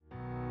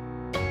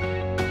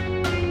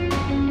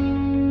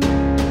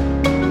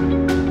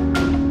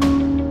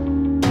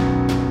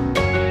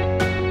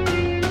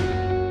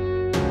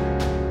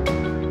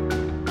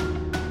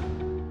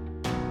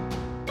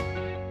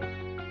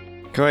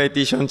各位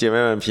弟兄姐妹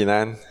们平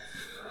安。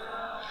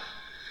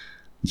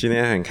今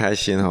天很开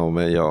心我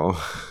们有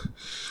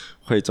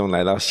会众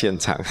来到现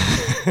场，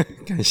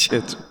感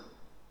谢主。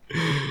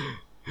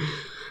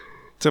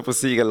这不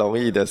是一个容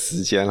易的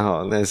时间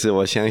但是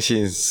我相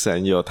信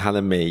神有他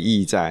的美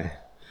意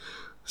在。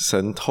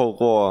神透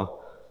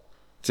过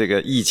这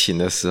个疫情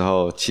的时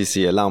候，其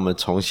实也让我们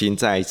重新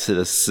再一次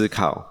的思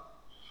考，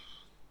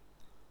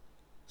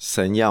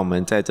神要我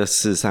们在这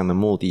世上的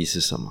目的是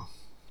什么。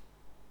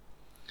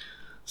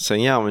神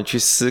要我们去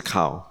思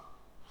考，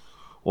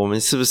我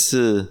们是不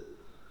是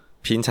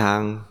平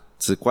常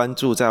只关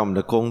注在我们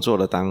的工作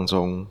的当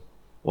中，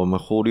我们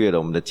忽略了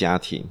我们的家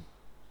庭，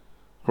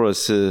或者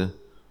是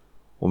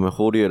我们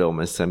忽略了我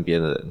们身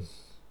边的人。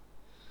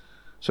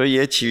所以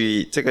也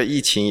许这个疫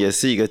情也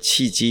是一个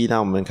契机，让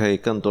我们可以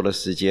更多的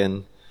时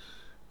间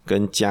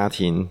跟家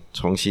庭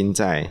重新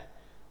再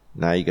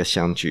来一个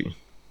相聚。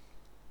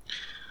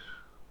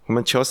我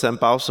们求神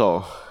保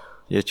守，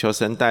也求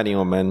神带领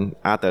我们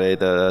阿德雷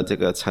的这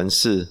个城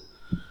市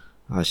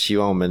希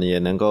望我们也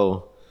能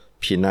够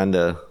平安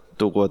的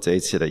度过这一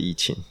次的疫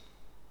情。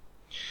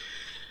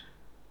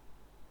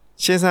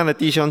线上的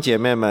弟兄姐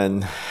妹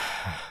们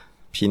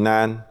平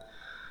安，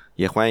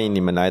也欢迎你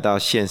们来到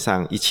线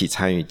上一起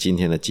参与今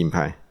天的敬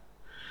拜。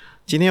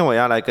今天我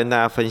要来跟大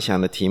家分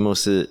享的题目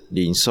是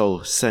领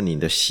受圣灵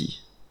的洗。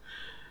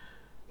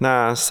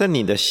那圣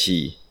灵的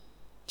洗，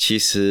其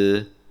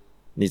实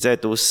你在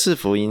读四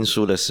福音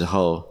书的时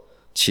候，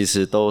其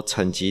实都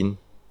曾经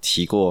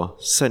提过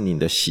圣灵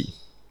的洗。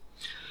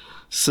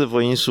四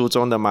福音书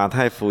中的马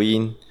太福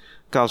音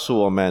告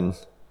诉我们，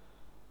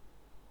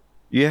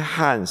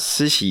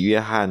施洗约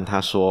翰他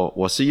说，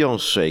我是用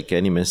水给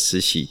你们施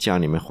洗，叫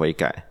你们悔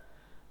改，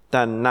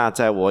但那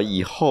在我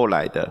以后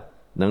来的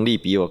能力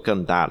比我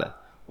更大了，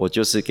我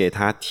就是给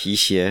他提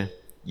鞋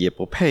也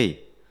不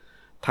配，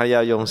他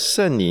要用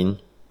圣灵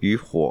与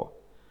火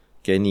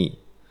给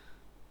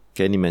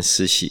你们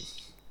施洗。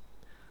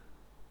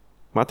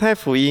马太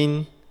福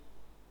音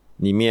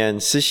里面，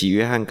施洗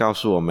约翰告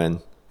诉我们，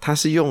他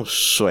是用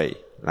水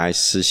来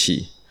施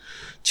洗。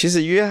其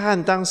实约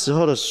翰当时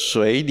候的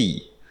水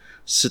礼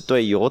是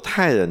对犹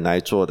太人来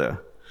做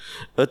的，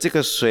而这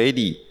个水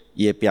礼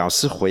也表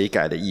示悔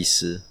改的意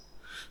思，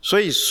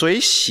所以水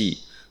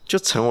洗就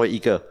成为一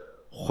个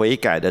悔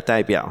改的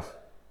代表。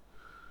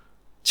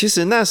其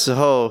实那时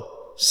候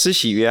施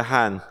洗约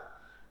翰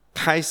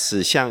开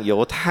始向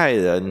犹太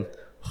人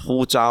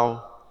呼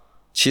召，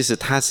其实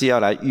他是要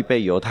来预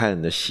备犹太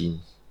人的心，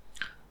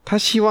他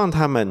希望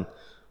他们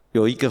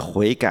有一个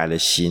悔改的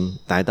心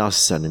来到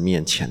神的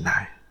面前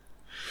来。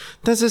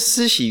但是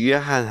施洗约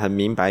翰很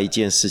明白一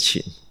件事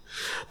情，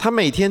他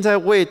每天在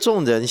为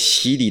众人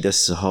洗礼的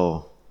时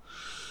候，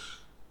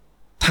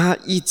他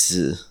一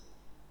直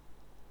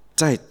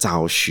在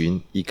找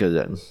寻一个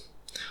人，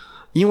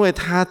因为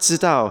他知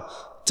道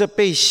这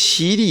被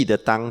洗礼的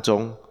当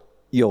中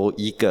有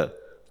一个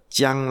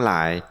将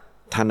来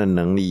他的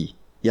能力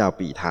要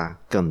比他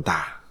更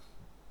大。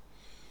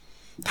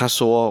他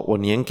说，我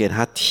连给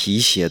他提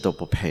鞋都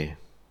不配。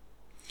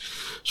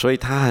所以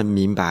他很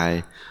明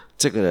白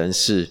这个人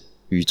是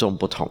与众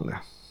不同的。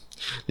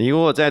你如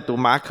果在读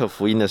马可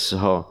福音的时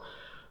候，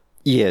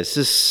也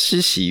是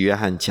施洗约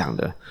翰讲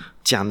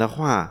的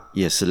话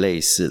也是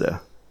类似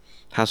的。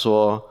他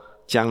说，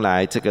将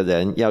来这个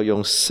人要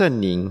用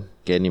圣灵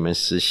给你们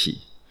施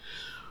洗。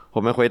我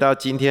们回到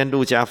今天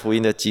路加福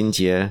音的经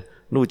节，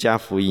路加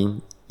福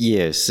音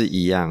也是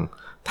一样，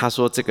他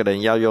说这个人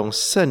要用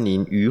圣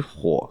灵与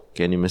火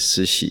给你们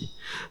施洗。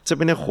这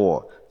边的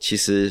火其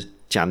实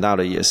讲到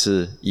的也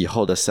是以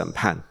后的审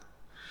判。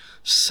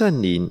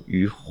圣灵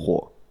与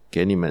火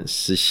给你们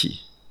施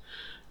洗，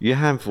约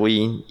翰福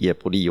音也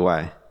不例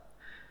外。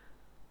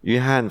约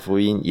翰福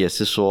音也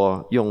是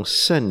说用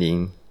圣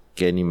灵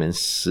给你们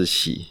施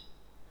洗。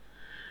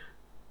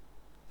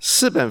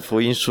四本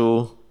福音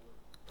书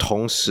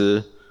同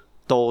时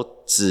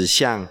都指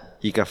向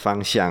一个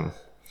方向，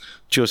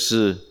就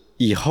是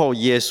以后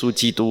耶稣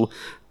基督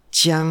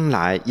将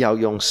来要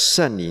用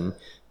圣灵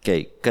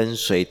给跟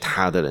随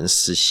他的人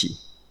施洗。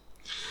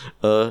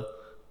而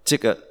这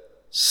个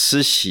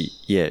施洗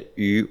也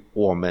与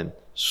我们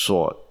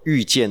所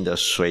遇见的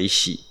水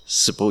洗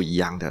是不一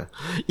样的，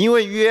因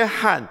为约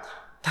翰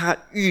他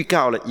预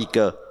告了一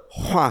个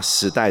划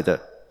时代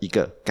的一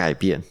个改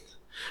变。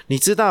你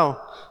知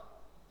道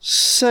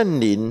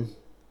圣灵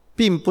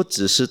并不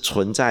只是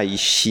存在于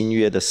新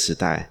约的时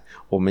代，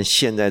我们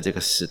现在这个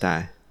时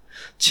代，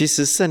其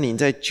实圣灵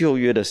在旧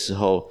约的时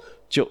候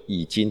就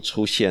已经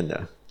出现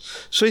了。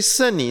所以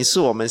圣灵是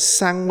我们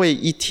三位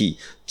一体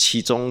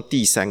其中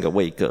第三个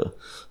位格，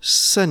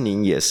圣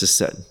灵也是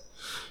神，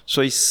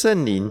所以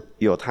圣灵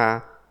有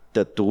它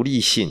的独立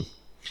性。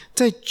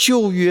在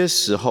旧约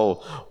时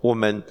候，我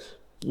们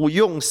不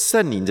用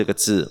圣灵这个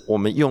字，我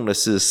们用的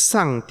是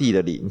上帝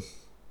的灵。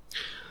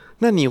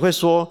那你会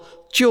说，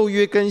旧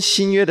约跟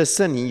新约的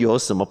圣灵有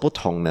什么不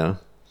同呢？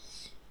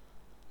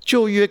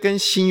旧约跟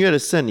新约的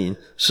圣灵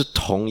是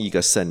同一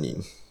个圣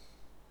灵，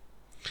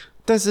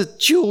但是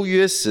旧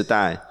约时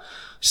代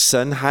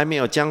神还没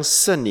有将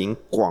圣灵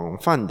广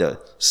泛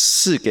的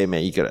赐给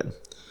每一个人。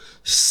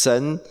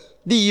神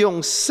利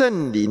用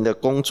圣灵的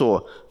工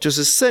作，就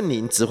是圣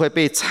灵只会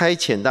被差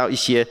遣到一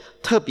些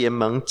特别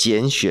蒙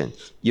拣选、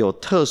有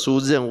特殊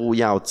任务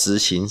要执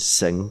行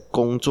神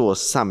工作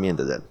上面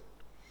的人。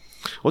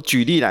我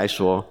举例来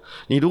说，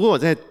你如果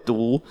在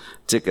读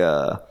这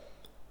个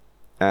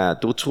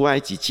读出埃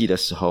及记的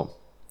时候，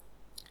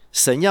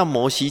神要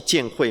摩西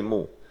建会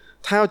幕，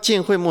他要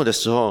建会幕的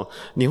时候，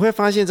你会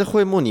发现这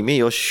会幕里面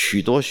有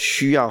许多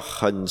需要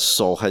很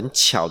手很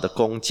巧的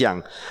工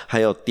匠，还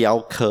有雕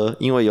刻，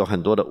因为有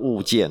很多的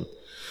物件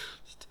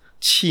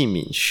器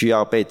皿需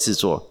要被制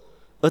作。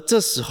而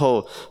这时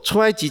候出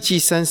埃及记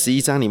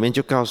31章里面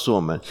就告诉我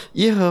们，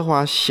耶和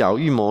华晓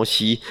谕摩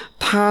西，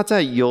他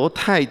在犹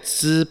太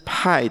支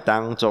派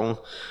当中，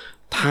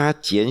他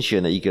拣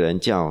选了一个人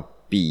叫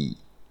比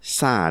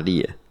撒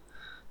列。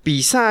比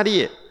撒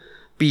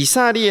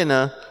列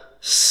呢，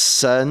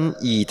神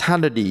以他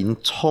的灵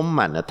充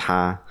满了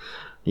他。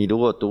你如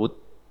果读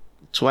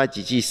出埃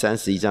及记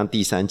31章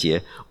第3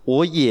节，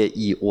我也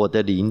以我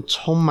的灵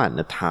充满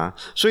了他。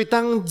所以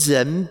当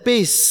人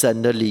被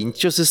神的灵，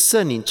就是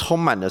圣灵充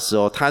满的时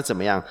候，他怎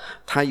么样？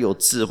他有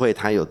智慧，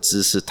他有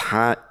知识，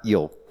他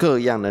有各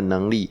样的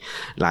能力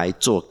来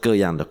做各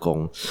样的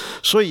工。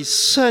所以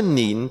圣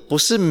灵不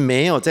是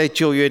没有在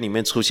旧约里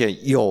面出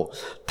现，有，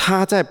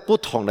他在不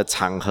同的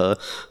场合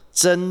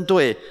针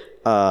对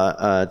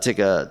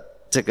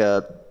这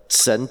个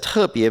神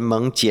特别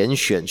蒙拣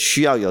选，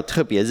需要有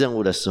特别任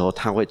务的时候，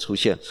他会出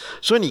现。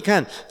所以你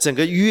看，整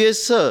个约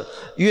瑟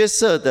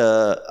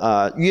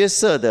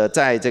的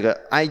在这个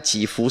埃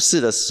及服侍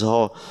的时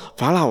候，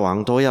法老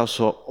王都要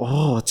说：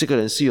哦，这个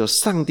人是有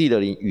上帝的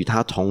灵与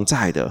他同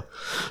在的。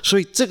所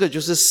以这个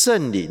就是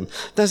圣灵，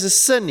但是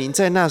圣灵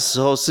在那时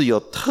候是有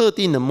特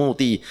定的目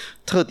的、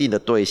特定的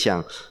对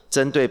象，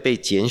针对被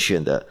拣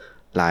选的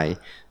来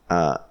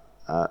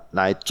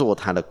做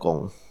他的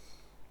工。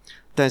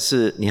但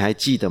是你还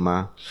记得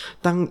吗？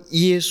当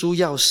耶稣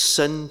要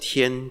升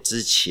天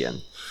之前，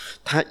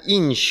他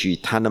应许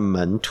他的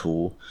门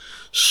徒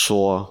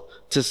说，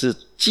这是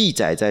记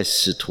载在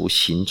使徒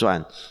行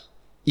传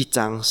1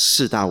章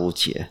4到5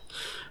节。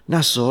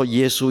那时候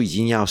耶稣已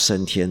经要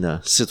升天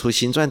了。使徒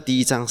行传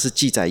第1章是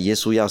记载耶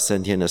稣要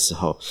升天的时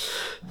候，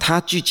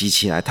他聚集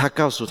起来，他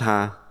告诉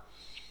他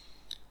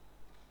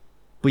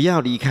不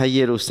要离开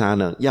耶路撒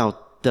冷，要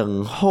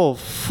等候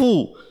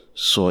父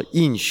所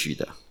应许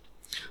的，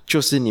就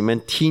是你们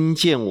听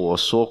见我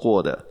说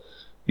过的，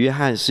约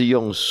翰是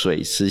用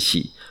水施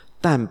洗，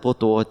但不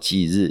多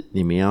几日，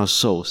你们要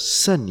受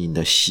圣灵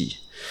的洗。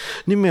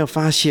你有没有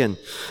发现，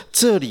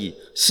这里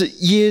是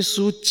耶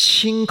稣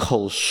亲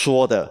口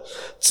说的？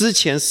之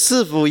前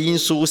4福音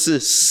书是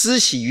施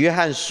洗约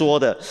翰说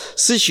的，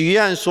施洗约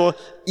翰说，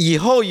以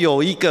后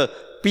有一个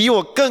比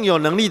我更有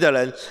能力的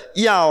人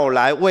要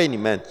来为你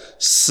们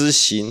施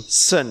行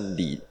圣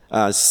灵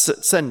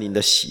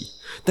的洗。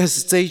但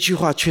是这一句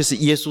话却是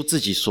耶稣自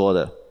己说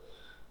的。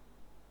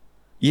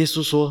耶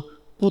稣说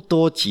不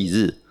多几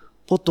日，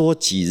不多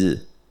几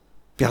日，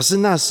表示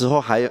那时候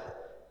还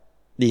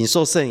领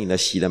受圣灵的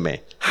洗了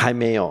没？还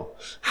没有，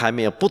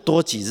不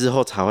多几日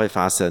后才会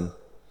发生。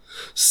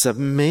神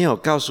没有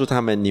告诉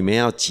他们你们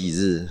要几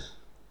日。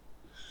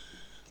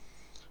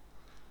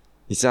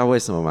你知道为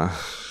什么吗？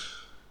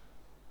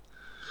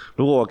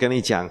如果我跟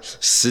你讲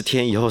10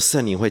天以后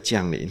圣灵会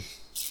降临，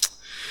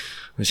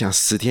我想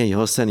10天以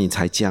后圣灵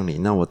才降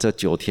临，那我这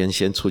9天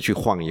先出去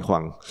晃一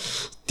晃，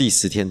第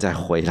10天再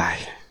回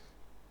来。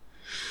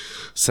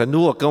神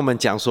如果跟我们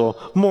讲说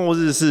末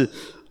日是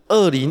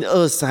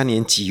2023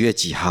年几月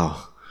几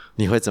号，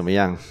你会怎么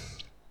样？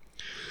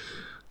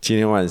今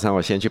天晚上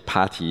我先去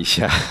party 一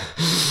下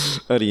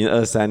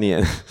2023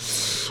年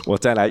我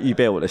再来预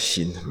备我的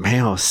心。没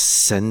有，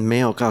神没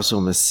有告诉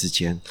我们时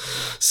间，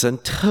神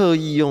特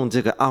意用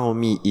这个奥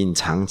秘隐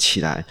藏起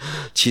来，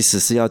其实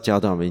是要教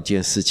导我们一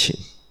件事情。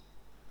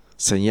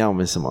神要我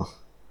们什么？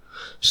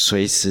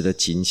随时的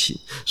警醒。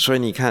所以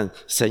你看，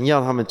神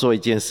要他们做一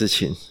件事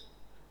情，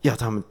要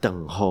他们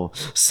等候。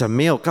神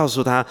没有告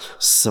诉他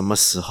什么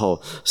时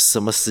候、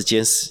什么时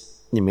间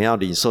你们要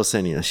领受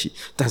圣灵的洗，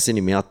但是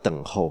你们要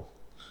等候。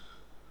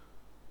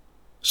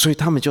所以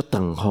他们就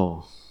等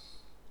候。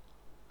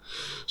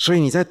所以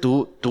你在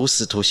读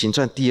使徒行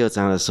传第2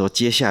章的时候，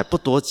接下来不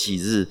多几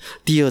日，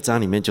第2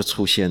章里面就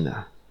出现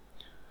了。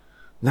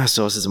那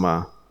时候是什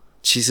么？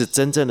其实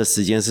真正的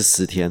时间是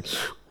10天，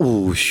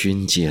五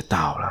旬节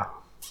到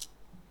了。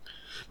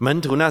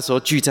门徒那时候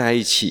聚在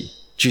一起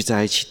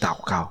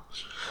祷告，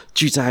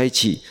聚在一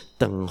起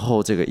等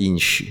候这个应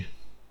许。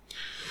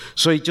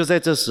所以就在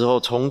这时候，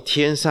从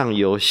天上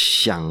有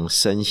响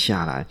声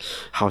下来，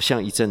好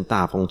像一阵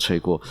大风吹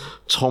过，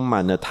充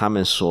满了他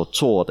们所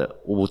坐的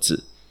屋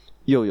子，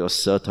又有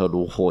舌头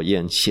如火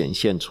焰显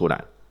现出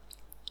来，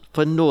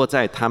分落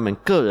在他们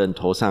个人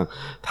头上，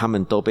他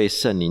们都被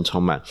圣灵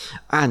充满，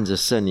按着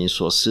圣灵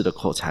所赐的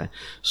口才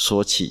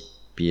说起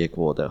别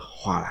国的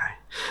话来。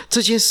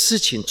这件事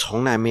情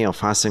从来没有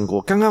发生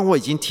过。刚刚我已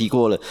经提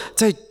过了，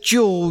在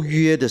旧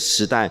约的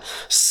时代，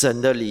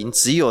神的灵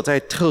只有在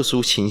特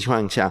殊情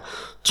况下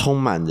充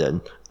满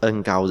人，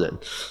恩膏人。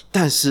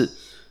但是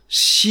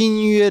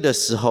新约的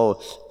时候，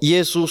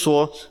耶稣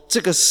说这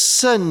个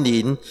圣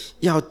灵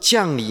要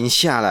降临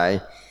下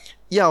来，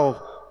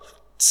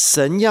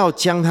神要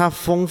将他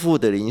丰富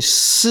的灵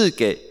赐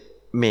给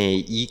每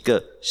一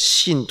个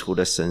信徒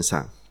的身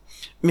上。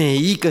每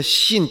一个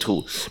信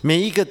徒，每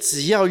一个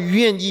只要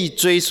愿意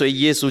追随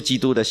耶稣基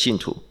督的信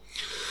徒，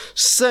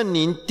圣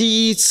灵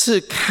第一次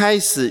开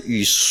始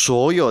与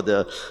所有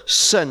的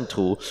圣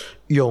徒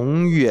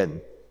永远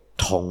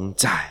同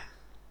在。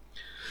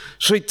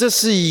所以这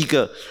是一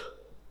个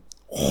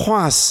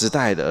划时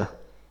代的，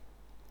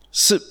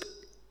是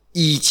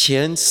以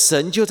前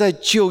神就在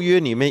旧约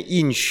里面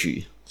应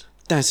许，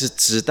但是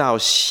直到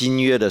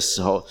新约的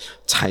时候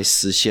才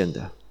实现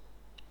的。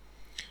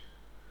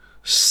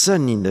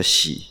圣灵的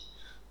洗，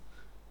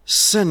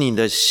圣灵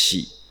的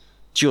洗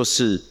就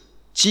是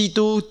基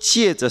督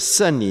借着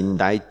圣灵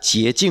来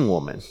洁净我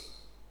们。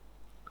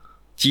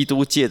基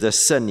督借着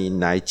圣灵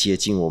来洁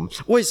净我们。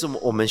为什么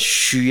我们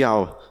需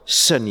要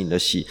圣灵的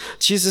洗？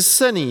其实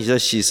圣灵的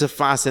洗是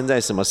发生在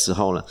什么时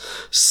候呢？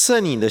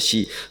圣灵的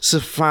洗是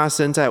发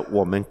生在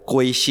我们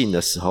归信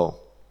的时候。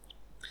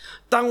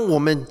当我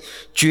们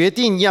决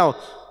定要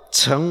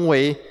成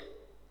为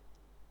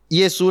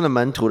耶稣的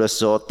门徒的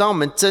时候，当我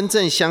们真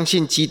正相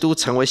信基督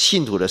成为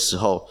信徒的时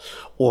候，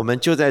我们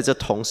就在这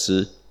同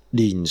时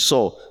领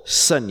受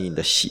圣灵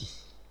的洗。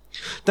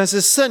但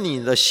是圣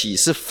灵的洗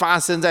是发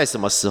生在什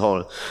么时候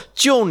呢？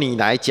就你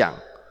来讲，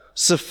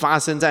是发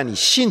生在你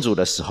信主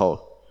的时候。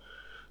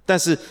但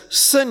是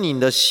圣灵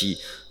的洗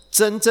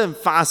真正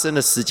发生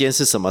的时间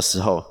是什么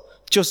时候？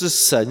就是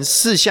神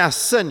赐下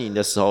圣灵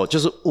的时候，就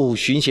是五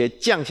旬节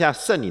降下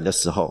圣灵的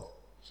时候。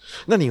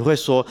那你会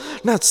说，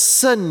那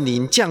圣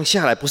灵降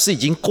下来不是已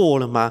经过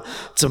了吗？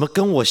怎么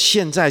跟我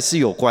现在是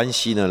有关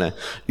系的呢？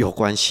有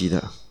关系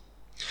的。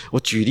我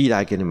举例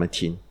来给你们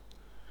听，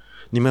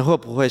你们会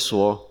不会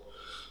说，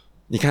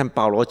你看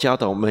保罗教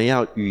导我们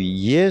要与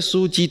耶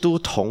稣基督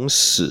同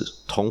死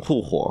同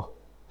复活，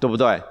对不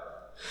对？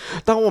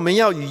当我们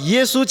要与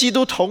耶稣基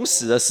督同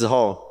死的时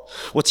候，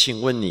我请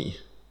问你，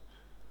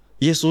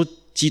耶稣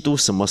基督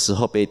什么时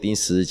候被钉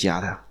十字架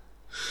的？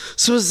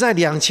是不是在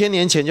2000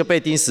年前就被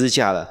钉十字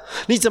架了？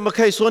你怎么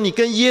可以说你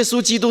跟耶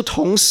稣基督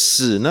同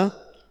死呢？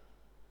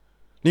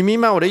你明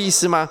白我的意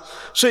思吗？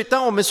所以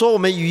当我们说我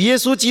们与耶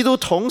稣基督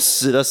同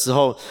死的时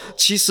候，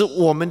其实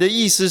我们的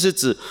意思是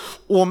指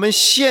我们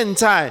现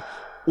在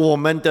我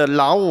们的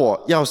老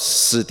我要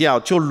死掉，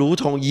就如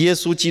同耶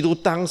稣基督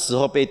当时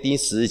候被钉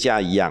十字架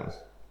一样。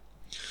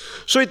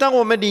所以当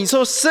我们领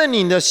受圣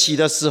灵的洗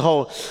的时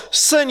候，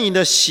圣灵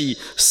的洗，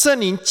圣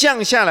灵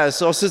降下来的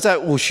时候是在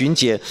五旬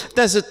节，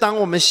但是当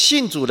我们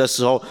信主的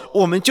时候，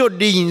我们就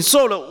领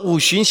受了五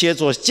旬节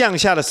所降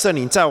下的圣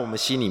灵在我们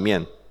心里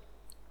面。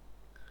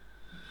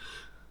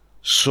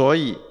所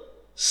以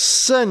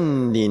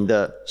圣灵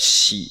的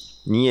洗，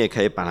你也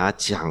可以把它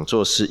讲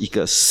作是一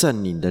个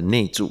圣灵的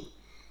内住，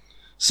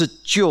是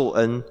救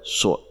恩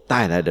所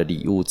带来的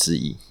礼物之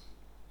一。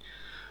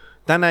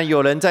当然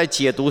有人在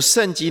解读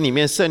圣经里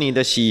面圣灵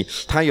的洗，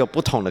他有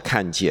不同的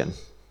看见。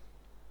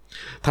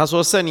他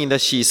说圣灵的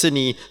洗是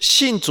你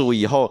信主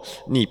以后，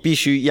你必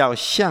须要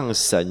向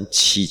神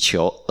祈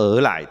求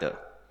而来的，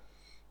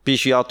必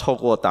须要透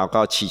过祷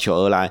告祈求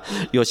而来。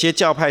有些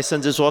教派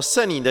甚至说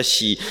圣灵的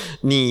洗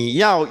你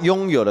要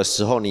拥有的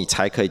时候，你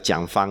才可以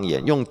讲方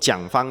言，用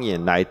讲方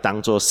言来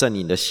当作圣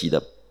灵的洗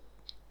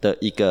的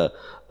一个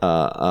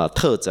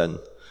特征。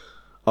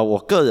我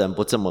个人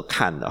不这么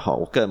看的，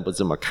我个人不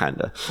这么看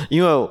的，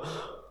因为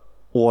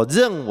我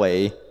认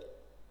为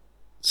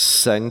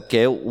神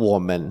给我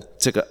们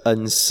这个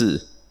恩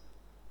赐，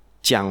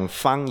讲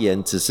方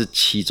言只是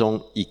其中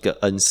一个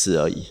恩赐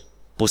而已，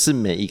不是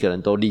每一个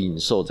人都领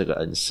受这个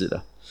恩赐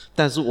的。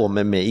但是我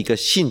们每一个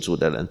信主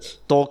的人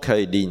都可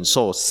以领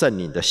受圣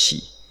灵的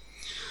洗。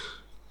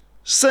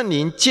圣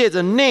灵借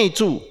着内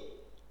住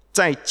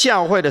在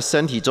教会的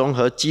身体中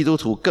和基督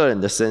徒个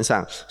人的身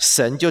上，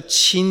神就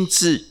亲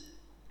自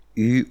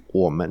与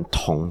我们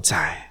同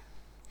在。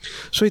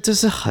所以这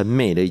是很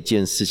美的一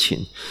件事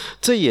情，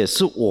这也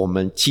是我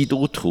们基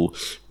督徒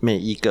每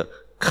一个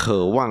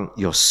渴望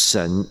有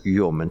神与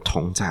我们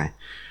同在。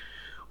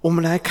我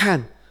们来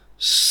看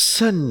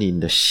圣灵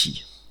的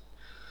洗，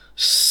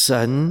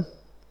神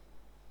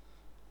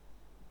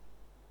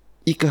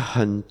一个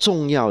很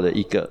重要的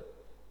一个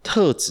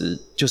特质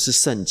就是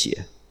圣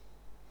洁。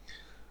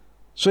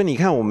所以你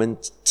看我们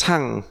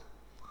唱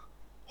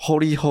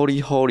Holy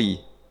Holy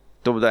Holy，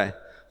 对不对？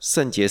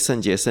圣洁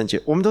圣洁圣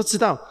洁，我们都知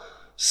道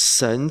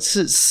神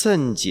是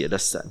圣洁的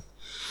神，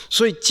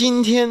所以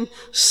今天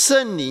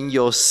圣灵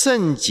有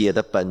圣洁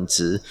的本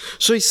质，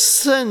所以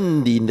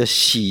圣灵的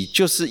洗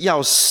就是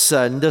要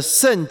神的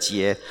圣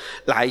洁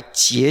来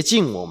洁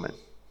净我们。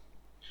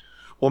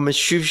我们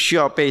需不需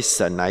要被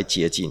神来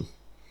洁净？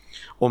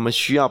我们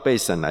需要被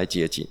神来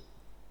洁净，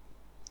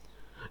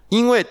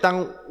因为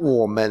当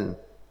我们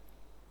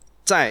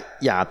在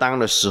亚当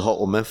的时候，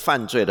我们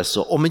犯罪的时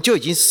候，我们就已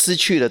经失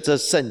去了这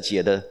圣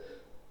洁的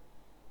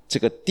这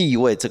个地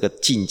位，这个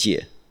境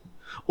界，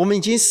我们已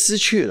经失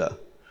去了。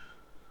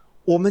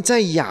我们在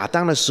亚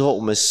当的时候，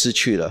我们失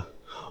去了，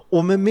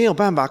我们没有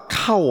办法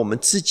靠我们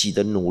自己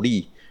的努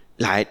力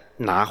来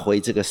拿回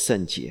这个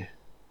圣洁。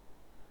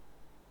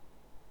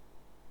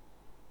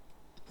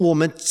我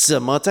们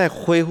怎么在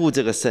恢复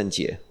这个圣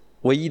洁？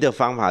唯一的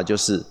方法就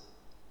是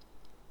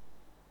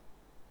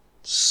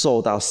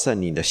受到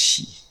圣灵的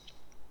洗。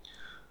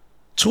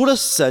除了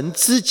神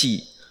自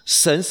己，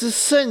神是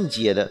圣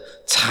洁的，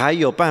才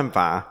有办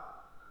法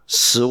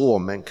使我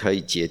们可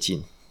以洁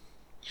净。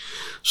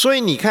所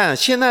以你看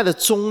现在的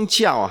宗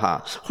教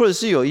或者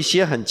是有一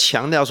些很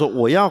强调说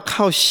我要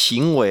靠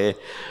行为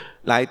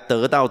来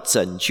得到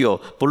拯救，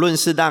不论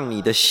是让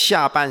你的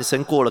下半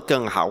生过得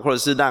更好，或者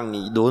是让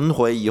你轮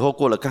回以后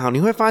过得更好，你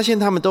会发现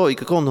他们都有一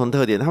个共同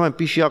特点，他们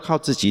必须要靠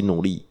自己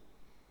努力。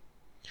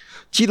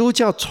基督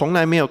教从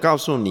来没有告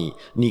诉你，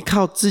你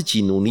靠自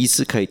己努力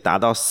是可以达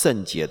到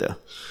圣洁的。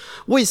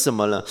为什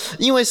么呢？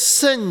因为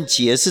圣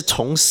洁是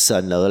从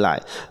神而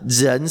来，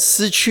人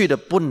失去了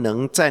不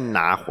能再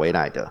拿回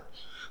来的，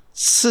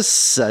是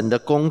神的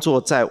工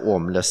作在我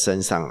们的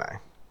身上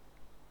来。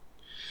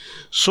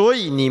所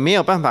以你没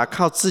有办法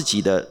靠自己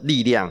的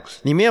力量，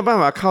你没有办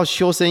法靠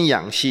修身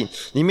养性，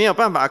你没有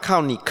办法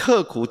靠你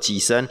刻苦己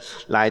身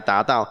来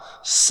达到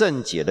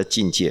圣洁的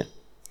境界。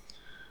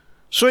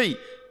所以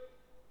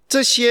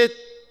这些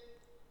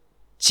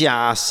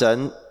假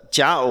神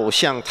假偶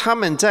像，他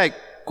们在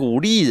鼓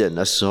励人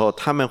的时候，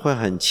他们会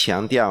很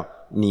强调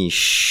你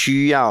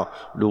需要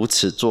如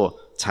此做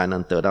才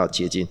能得到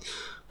洁净。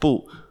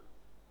不，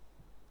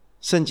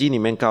圣经里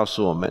面告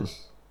诉我们，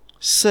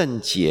圣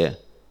洁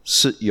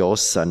是由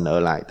神而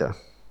来的。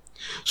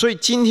所以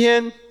今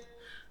天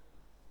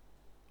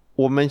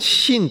我们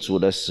信主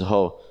的时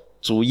候，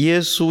主耶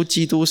稣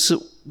基督是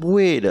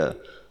为了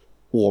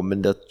我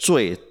们的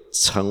罪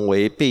成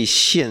为被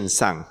献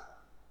上，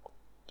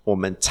我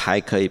们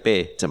才可以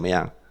被怎么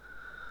样？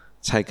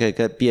才可以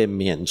被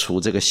免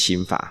除这个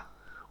刑罚，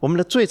我们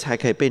的罪才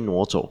可以被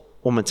挪走，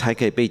我们才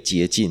可以被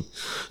洁净。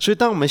所以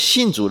当我们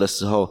信主的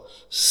时候，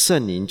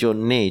圣灵就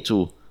内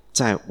住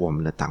在我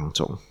们的当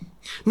中。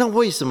那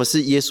为什么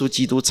是耶稣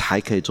基督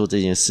才可以做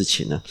这件事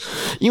情呢？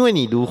因为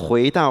你如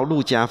回到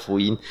路加福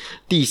音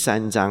第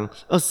3章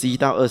21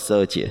到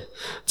22节，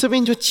这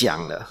边就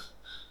讲了，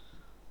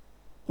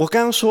我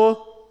刚刚说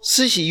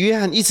施洗约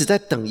翰一直在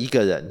等一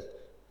个人，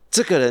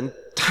这个人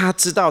他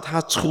知道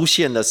他出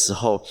现的时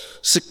候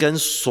是跟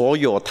所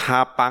有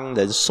他帮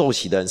人受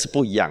洗的人是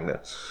不一样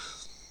的，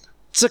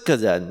这个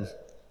人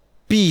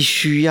必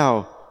须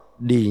要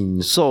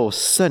领受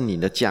圣灵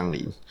的降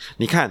临。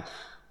你看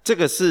这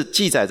个是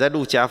记载在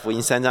路加福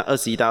音3章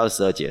21到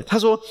22节，他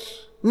说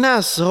那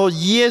时候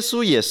耶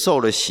稣也受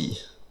了洗，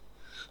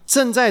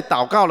正在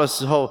祷告的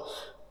时候，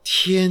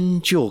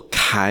天就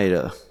开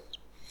了，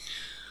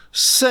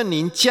圣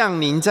灵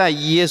降临在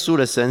耶稣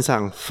的身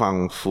上，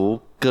仿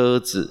佛鸽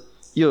子，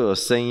又有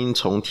声音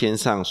从天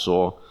上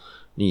说，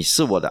你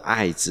是我的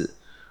爱子，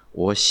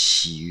我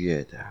喜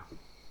悦的。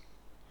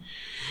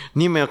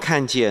你有没有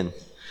看见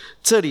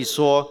这里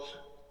说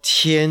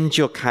天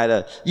就开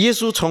了，耶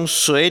稣从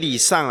水里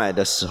上来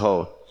的时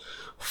候，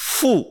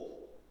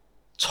父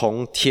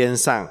从天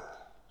上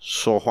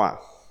说话，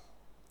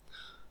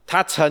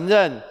他承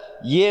认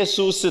耶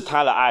稣是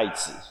他的爱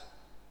子。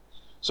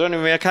所以你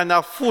们有看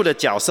到父的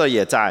角色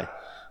也在，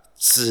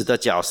子的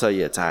角色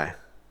也在，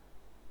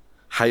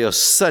还有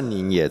圣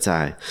灵也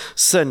在。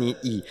圣灵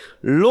以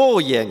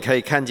肉眼可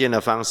以看见的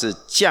方式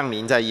降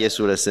临在耶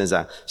稣的身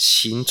上，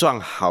形状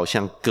好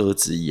像鸽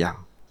子一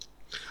样。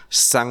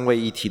三位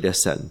一体的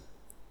神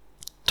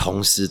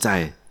同时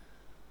在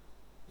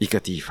一个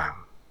地方，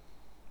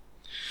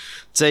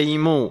这一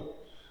幕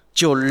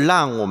就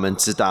让我们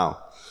知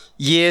道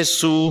耶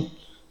稣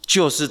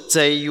就是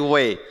这一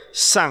位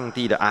上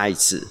帝的爱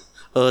子，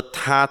而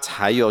他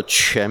才有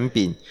权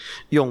柄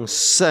用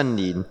圣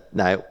灵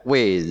来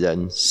为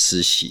人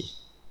施洗。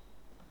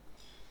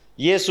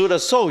耶稣的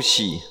受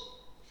洗，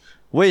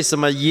为什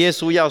么耶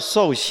稣要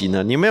受洗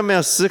呢？你们有没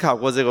有思考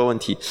过这个问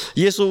题？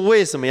耶稣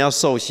为什么要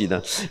受洗呢？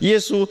耶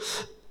稣，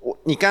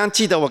你刚刚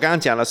记得我刚刚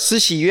讲了，施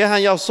洗约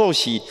翰要受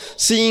洗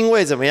是因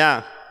为怎么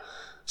样？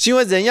是因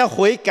为人要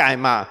悔改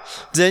嘛，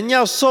人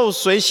要受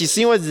水洗是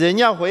因为人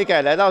要悔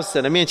改来到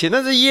神的面前。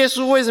但是耶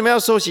稣为什么要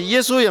受洗？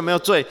耶稣有没有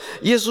罪？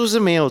耶稣是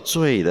没有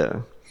罪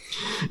的，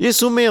耶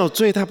稣没有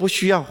罪，他不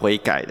需要悔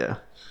改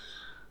的。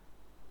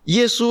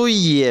耶稣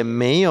也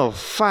没有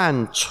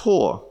犯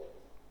错，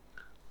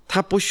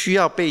他不需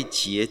要被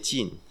洁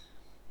净，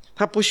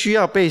他不需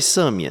要被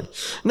赦免。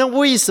那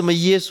为什么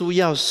耶稣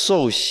要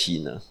受洗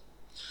呢？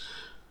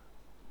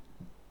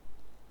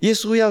耶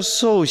稣要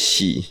受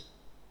洗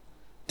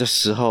的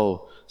时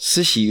候，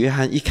施洗约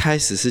翰一开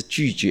始是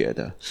拒绝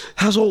的，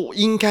他说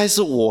应该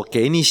是我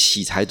给你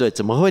洗才对，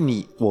怎么会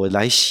我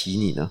来洗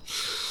你呢？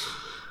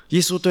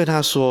耶稣对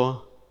他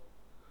说，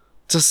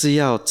这是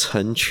要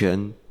成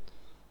全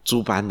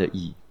诸般的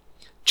义，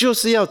就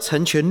是要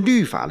成全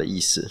律法的意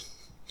思。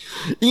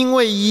因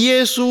为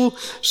耶稣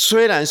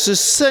虽然是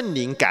圣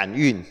灵感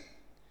孕，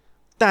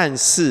但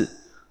是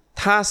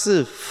他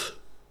是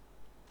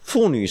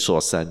妇女所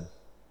生，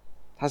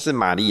他是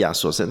玛利亚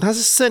所生，他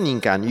是圣灵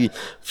感孕，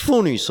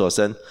妇女所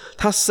生。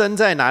他生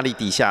在哪里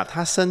底下？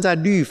他生在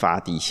律法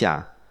底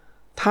下，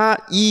他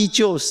依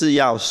旧是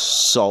要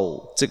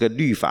守这个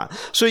律法。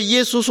所以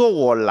耶稣说，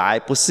我来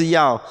不是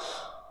要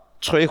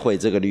摧毁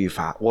这个律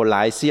法，我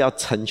来是要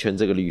成全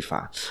这个律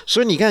法。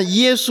所以你看，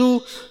耶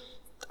稣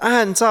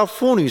按照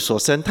妇女所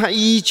生，他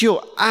依旧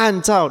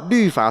按照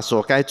律法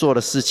所该做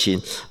的事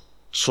情，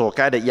所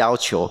该的要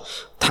求，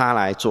他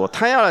来做。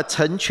他要来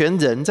成全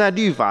人在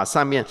律法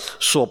上面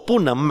所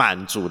不能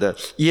满足的，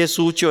耶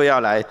稣就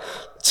要来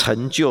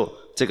成就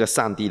这个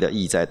上帝的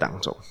意在当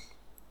中。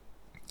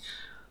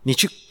你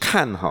去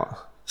看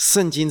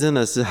圣经真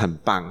的是很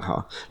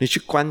棒你去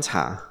观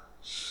察，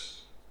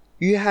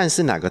约翰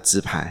是哪个支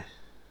派？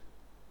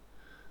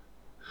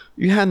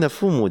约翰的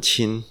父母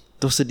亲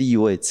都是利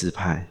未支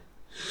派，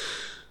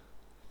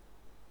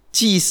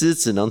祭司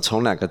只能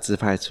从哪个支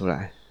派出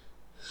来？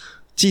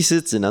祭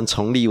司只能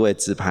从利未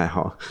支派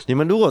你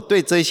们如果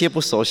对这些不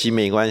熟悉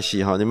没关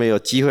系你们有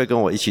机会跟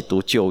我一起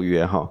读旧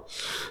约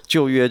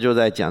旧约就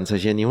在讲这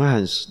些，你会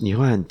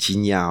很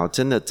惊讶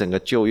真的整个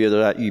旧约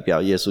都在预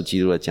表耶稣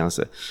基督的降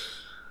生。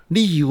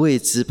利未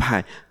支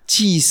派，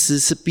祭司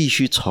是必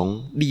须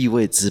从利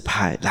未支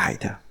派来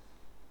的。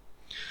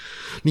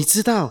你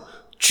知道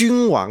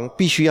君王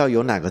必须要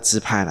由哪个支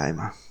派来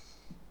吗？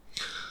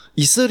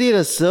以色列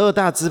的12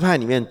大支派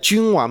里面，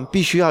君王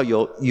必须要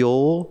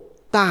由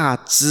大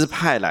支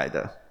派来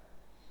的。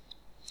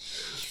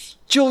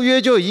旧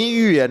约就已经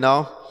预言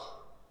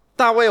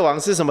大卫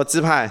王是什么支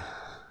派？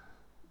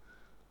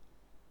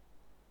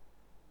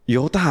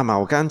犹大嘛，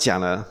我刚刚讲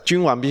了，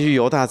君王必须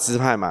犹大支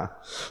派嘛。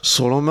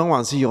所罗门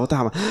王是犹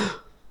大嘛。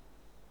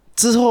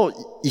之后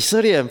以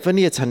色列人分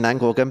裂成南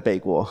国跟北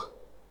国，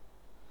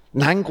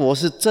南国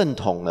是正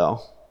统的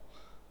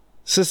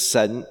是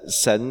神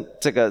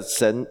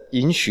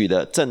允许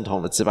的正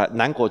统的支派，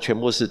南国全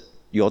部是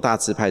犹大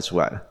支派出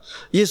来的。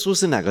耶稣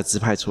是哪个支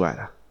派出来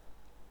的？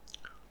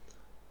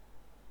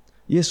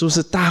耶稣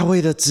是大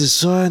卫的子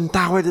孙，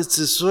大卫的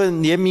子孙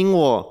怜悯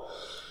我。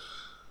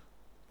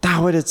大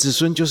卫的子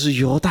孙就是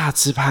犹大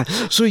支派，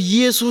所以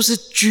耶稣是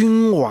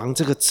君王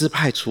这个支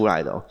派出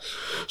来的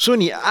所以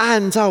你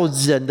按照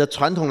人的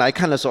传统来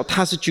看的时候，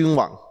他是君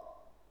王。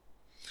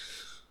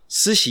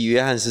施洗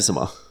约翰是什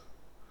么？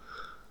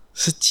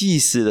是祭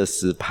司的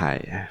支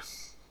派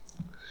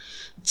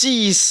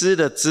祭司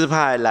的支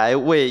派来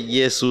为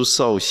耶稣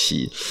受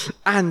洗，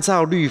按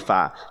照律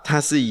法，他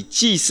是以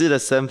祭司的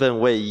身份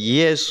为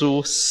耶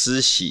稣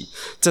施洗。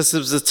这是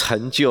不是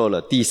成就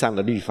了地上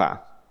的律法？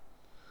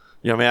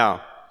有没有？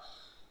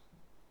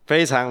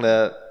非常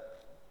的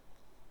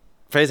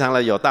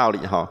有道理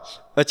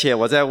而且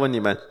我再问你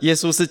们，耶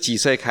稣是几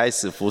岁开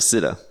始服事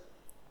的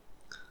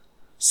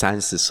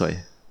？30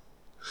岁。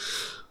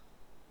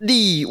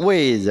利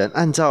未人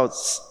按照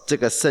这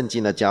个圣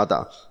经的教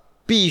导，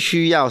必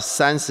须要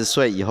30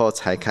岁以后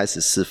才开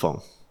始侍奉。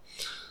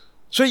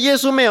所以耶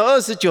稣没有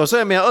29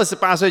岁，没有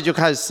28岁就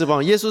开始侍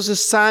奉，耶稣是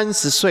30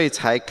岁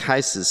才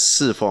开始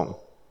侍奉。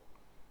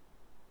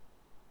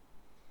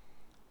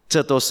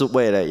这都是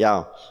为了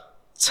要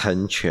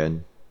成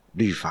全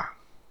律法，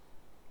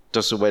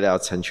都是为了要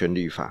成全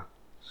律法。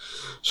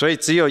所以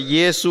只有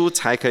耶稣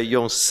才可以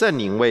用圣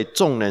灵为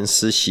众人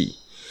施洗。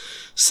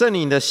圣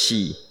灵的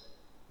洗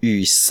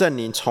与圣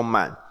灵充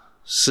满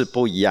是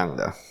不一样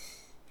的。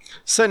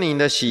圣灵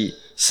的洗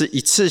是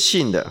一次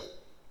性的，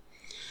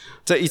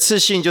这一次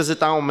性就是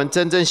当我们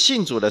真正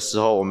信主的时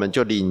候，我们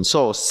就领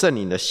受圣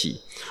灵的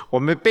洗，我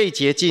们被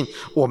洁净，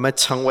我们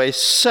成为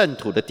圣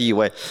徒的地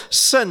位。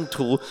圣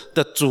徒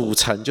的组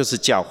成就是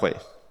教会。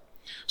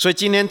所以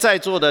今天在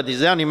座的，只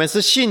要你们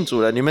是信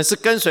主的，你们是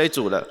跟随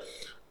主的，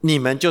你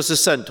们就是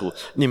圣徒，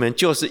你们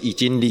就是已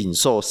经领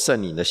受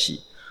圣灵的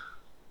洗。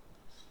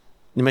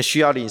你们需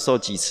要领受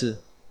几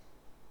次？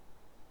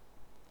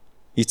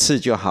一次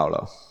就好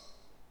了，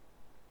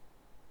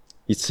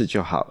一次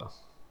就好了。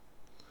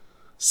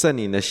圣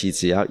灵的洗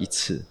只要一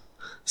次。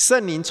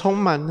圣灵充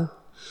满呢？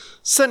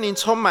圣灵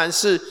充满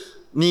是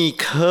你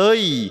可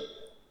以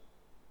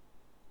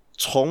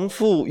重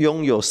复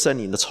拥有圣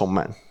灵的充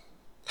满，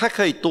它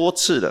可以多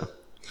次的。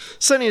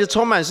圣灵的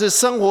充满是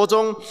生活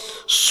中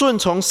顺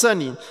从圣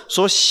灵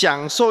所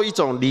享受一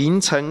种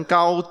灵层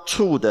高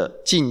处的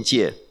境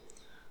界。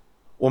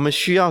我们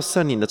需要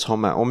圣灵的充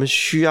满，我们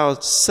需要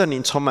圣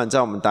灵充满在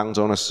我们当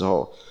中的时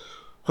候，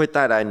会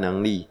带来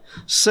能力。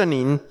圣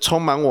灵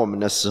充满我们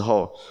的时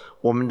候，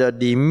我们的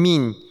灵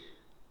命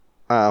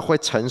会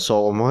成熟，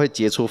我们会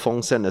结出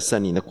丰盛的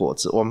圣灵的果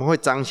子，我们会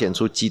彰显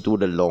出基督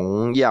的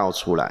荣耀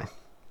出来。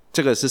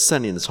这个是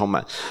圣灵的充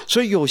满。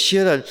所以有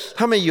些人，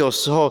他们有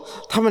时候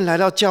他们来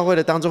到教会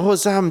的当中，或者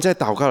是他们在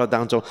祷告的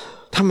当中，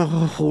他们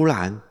会忽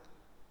然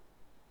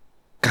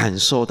感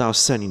受到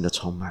圣灵的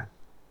充满。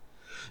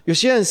有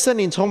些人圣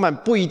灵充满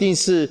不一定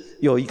是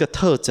有一个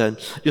特征，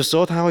有时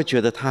候他会觉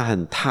得他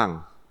很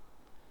烫，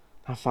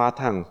他发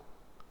烫。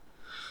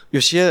有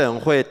些人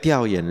会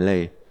掉眼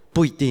泪，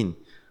不一定。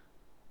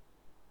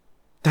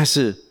但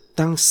是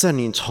当圣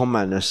灵充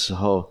满的时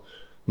候，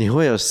你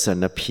会有神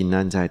的平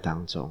安在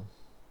当中，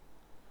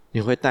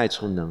你会带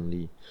出能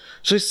力。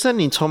所以圣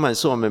灵充满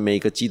是我们每一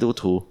个基督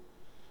徒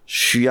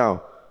需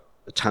要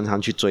常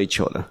常去追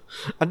求的。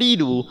例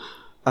如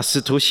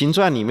使徒行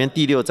传里面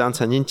第6章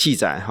曾经记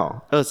载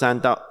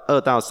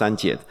2到3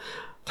节，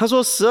他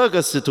说12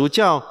个使徒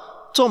叫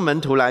众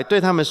门徒来，对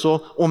他们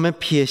说，我们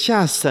撇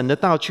下神的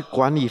道去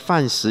管理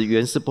饭食，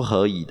原是不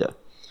合宜的。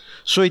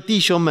所以弟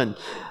兄们，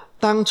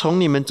当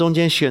从你们中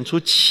间选出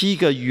7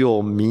个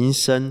有名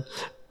声、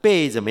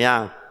被怎么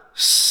样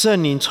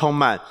圣灵充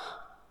满、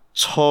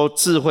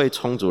智慧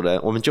充足的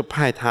人，我们就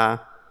派他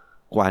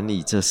管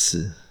理这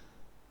事。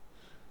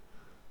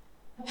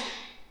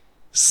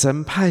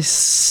神派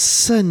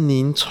圣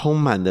灵充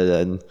满的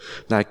人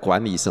来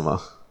管理什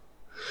么？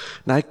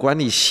来管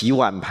理洗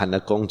碗盘的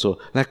工作，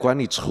来管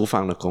理厨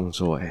房的工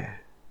作。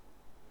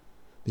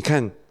你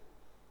看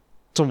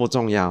重不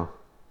重要？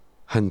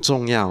很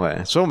重要。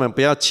所以我们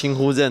不要轻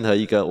忽任何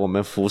一个我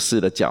们服侍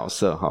的角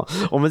色。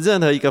我们任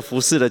何一个服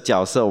侍的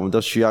角色，我们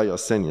都需要有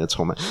圣灵的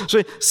充满。所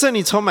以圣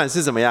灵充满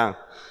是怎么样？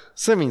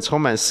圣灵充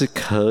满是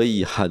可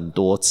以很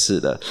多次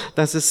的，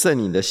但是圣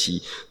灵的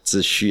洗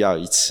只需要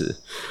一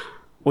次。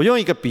我用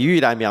一个比喻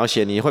来描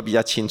写，你会比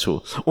较清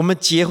楚。我们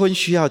结婚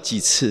需要几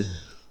次？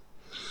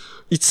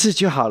一次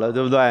就好了，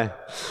对不对？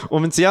我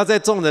们只要在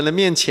众人的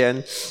面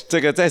前，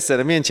在神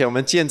的面前，我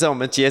们见证我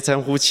们结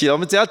成夫妻了，我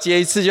们只要结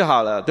一次就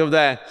好了，对不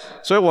对？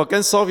所以我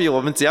跟 Sophie 我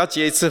们只要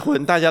结一次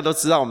婚，大家都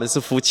知道我们是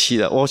夫妻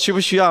了。我需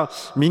不需要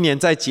明年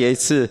再结一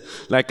次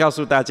来告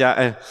诉大家，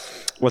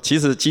我其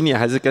实今年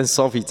还是跟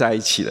Sophie 在一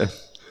起了？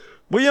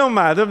不用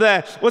嘛，对不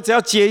对？我只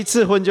要结一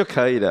次婚就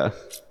可以了，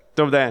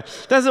对不对？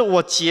但是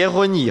我结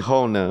婚以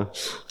后呢，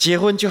结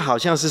婚就好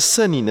像是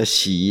圣灵的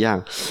洗一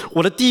样，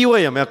我的地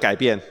位有没有改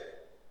变？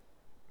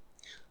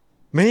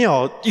没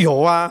有，有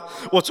啊！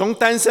我从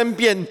单身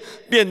变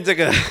这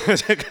个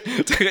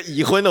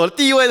已婚了，我的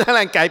地位当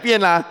然改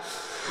变啦。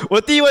我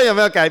的地位有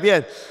没有改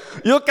变？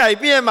有改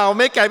变嘛？我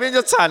没改变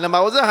就惨了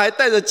嘛！我这还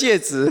戴着戒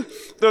指，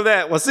对不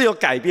对？我是有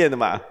改变的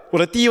嘛？我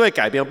的地位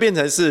改变，我变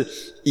成是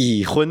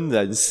已婚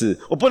人士，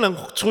我不能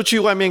出去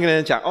外面跟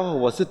人讲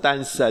我是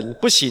单身，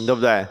不行，对不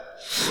对？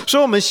所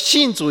以我们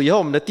信主以后，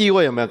我们的地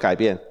位有没有改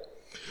变？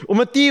我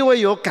们地位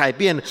有改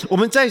变，我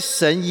们在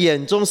神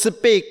眼中是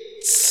被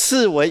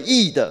视为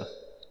义的。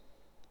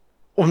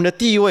我们的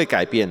地位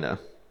改变了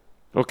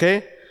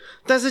 ，OK？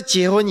 但是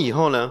结婚以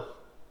后呢？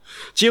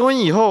结婚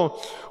以后，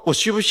我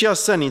需不需要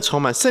圣灵充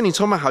满？圣灵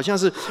充满好像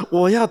是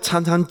我要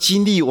常常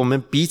经历我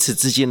们彼此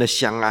之间的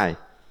相爱，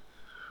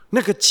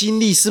那个经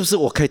历是不是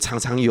我可以常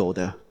常有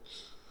的？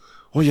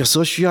我有时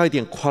候需要一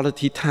点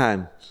quality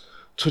time，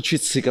 出去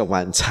吃个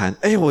晚餐，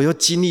我又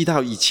经历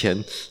到以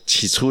前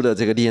起初的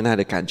这个恋爱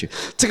的感觉，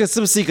这个是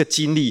不是一个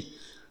经历？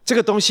这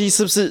个东西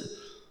是不是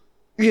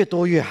越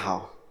多越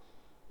好？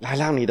来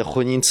让你的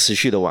婚姻持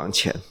续的往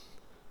前，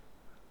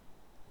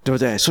对不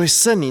对？所以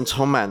圣灵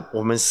充满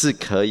我们是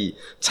可以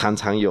常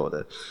常有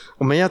的，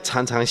我们要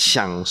常常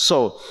享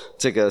受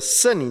这个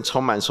圣灵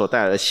充满所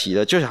带来的喜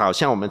乐，就好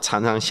像我们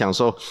常常享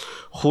受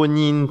婚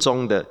姻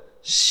中的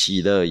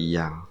喜乐一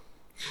样。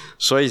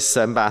所以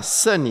神把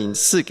圣灵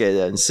赐给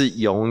人是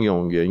永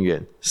永远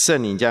远，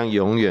圣灵将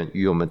永远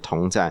与我们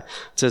同在，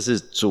这是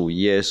主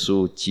耶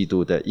稣基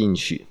督的应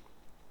许。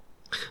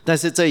但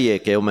是这也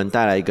给我们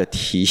带来一个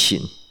提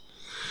醒，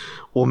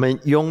我们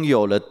拥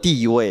有了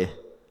地位，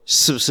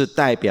是不是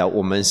代表我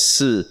们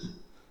是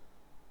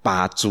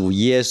把主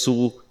耶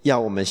稣要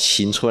我们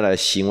行出来的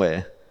行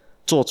为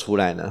做出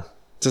来呢？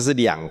这是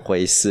两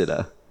回事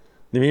了。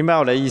你明白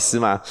我的意思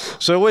吗？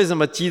所以为什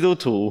么基督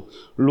徒，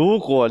如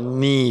果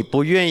你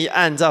不愿意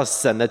按照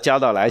神的教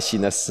导来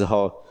行的时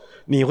候，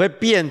你会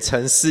变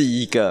成是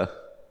一个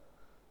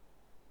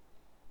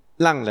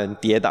让人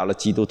跌倒的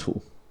基督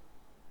徒。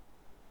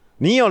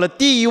你有了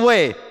地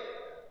位，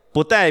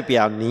不代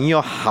表你有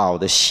好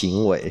的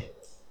行为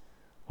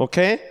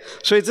 ，OK？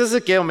 所以这是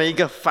给我们一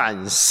个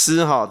反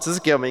思哈，这是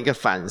给我们一个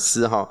反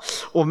思哈。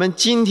我们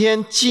今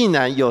天既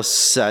然有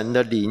神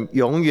的灵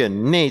永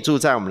远内住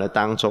在我们的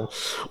当中，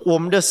我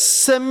们的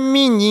生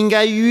命应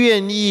该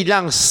愿意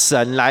让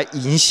神来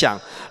影响，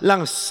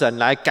让神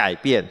来改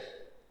变。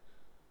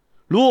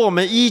如果我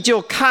们依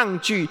旧抗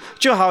拒，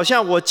就好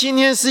像我今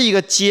天是一个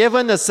结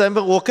婚的身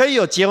份，我可以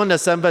有结婚的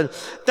身份，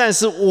但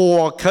是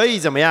我可以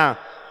怎么样？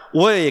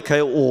我也可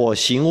以我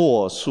行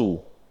我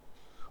素，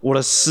我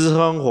的私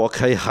生活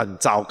可以很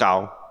糟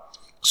糕。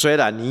虽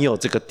然你有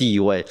这个地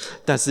位，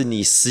但是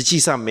你实际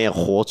上没有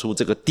活出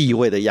这个地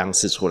位的样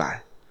式出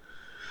来。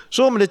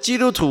所以我们的基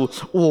督徒，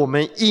我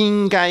们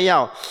应该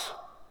要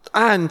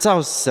按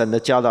照神的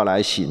教导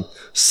来行。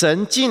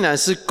神竟然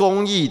是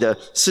公义的，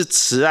是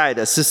慈爱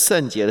的，是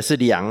圣洁的，是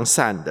良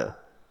善的。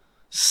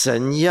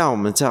神要我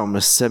们在我们的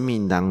生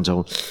命当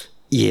中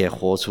也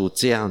活出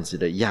这样子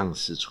的样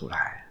式出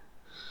来。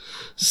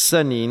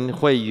圣灵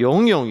会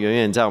永永远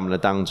远在我们的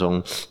当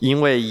中，因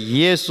为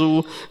耶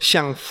稣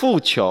向父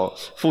求，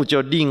父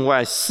就另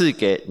外赐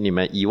给你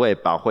们一位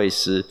保惠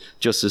师，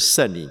就是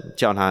圣灵，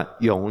叫他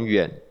永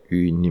远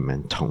与你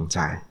们同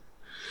在。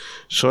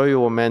所以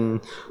我们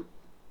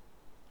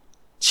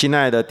亲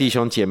爱的弟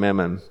兄姐妹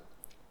们，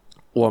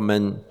我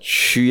们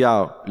需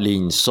要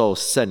领受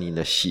圣灵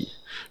的洗。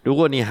如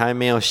果你还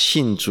没有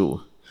信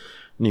主，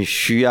你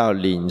需要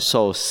领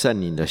受圣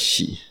灵的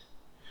洗。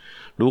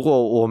如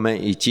果我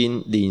们已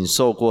经领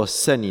受过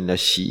圣灵的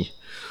洗，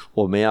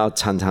我们要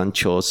常常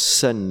求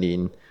圣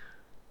灵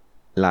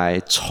来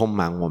充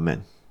满我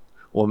们。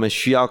我们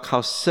需要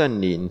靠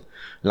圣灵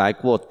来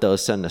过得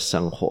胜的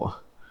生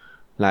活，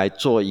来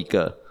做一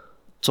个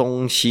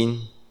忠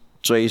心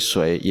追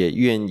随也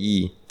愿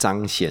意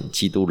彰显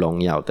基督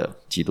荣耀的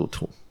基督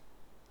徒。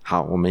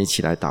好，我们一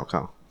起来祷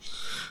告。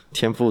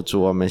天父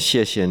主，我们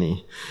谢谢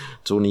你，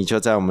主你就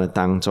在我们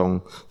当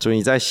中，主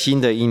你在新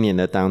的一年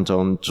的当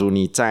中，主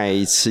你再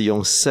一次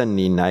用圣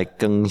灵来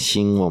更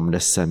新我们的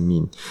生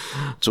命，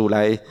主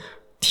来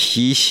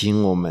提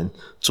醒我们，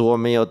主我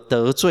们有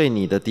得罪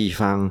你的地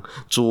方，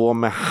主我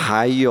们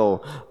还有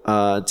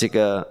这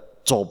个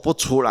走不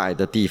出来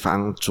的地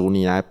方，主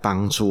你来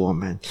帮助我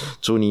们，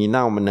主你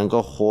让我们能够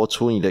活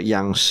出你的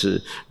样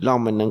式，让我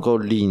们能够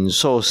领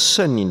受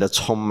圣灵的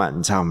充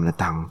满在我们的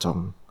当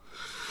中。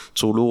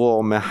主，如果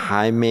我们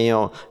还没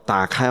有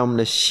打开我们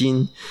的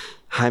心，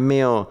还没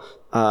有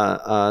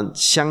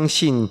相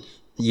信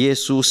耶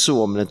稣是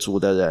我们的主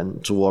的人，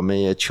主我们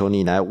也求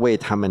你来为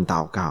他们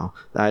祷告，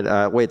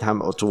来为他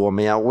们，主我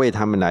们要为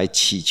他们来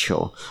祈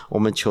求，我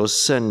们求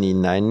圣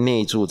灵来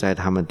内住在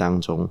他们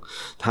当中，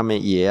他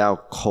们也要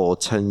口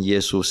称耶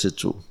稣是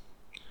主。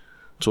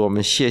主我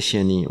们谢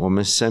谢你，我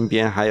们身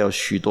边还有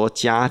许多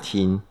家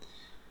庭，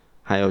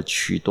还有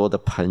许多的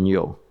朋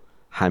友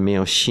还没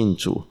有信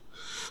主，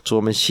主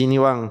我们希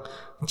望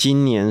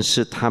今年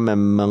是他们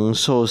蒙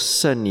受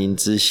圣灵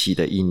之洗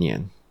的一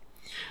年。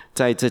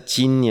在这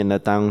今年的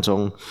当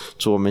中，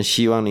主我们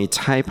希望你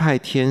差派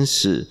天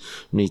使，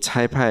你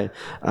差派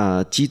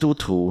基督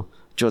徒，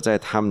就在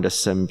他们的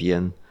身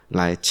边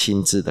来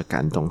亲自的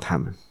感动他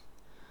们。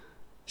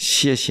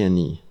谢谢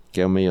你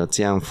给我们有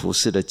这样服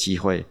事的机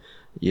会，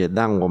也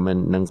让我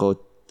们能够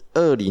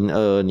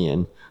2022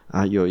年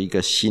有一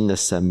个新的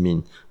生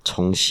命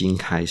重新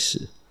开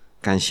始。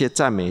感谢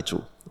赞美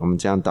主，我们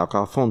这样祷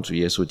告，奉主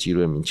耶稣基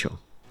督的名求，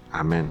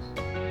阿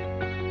们。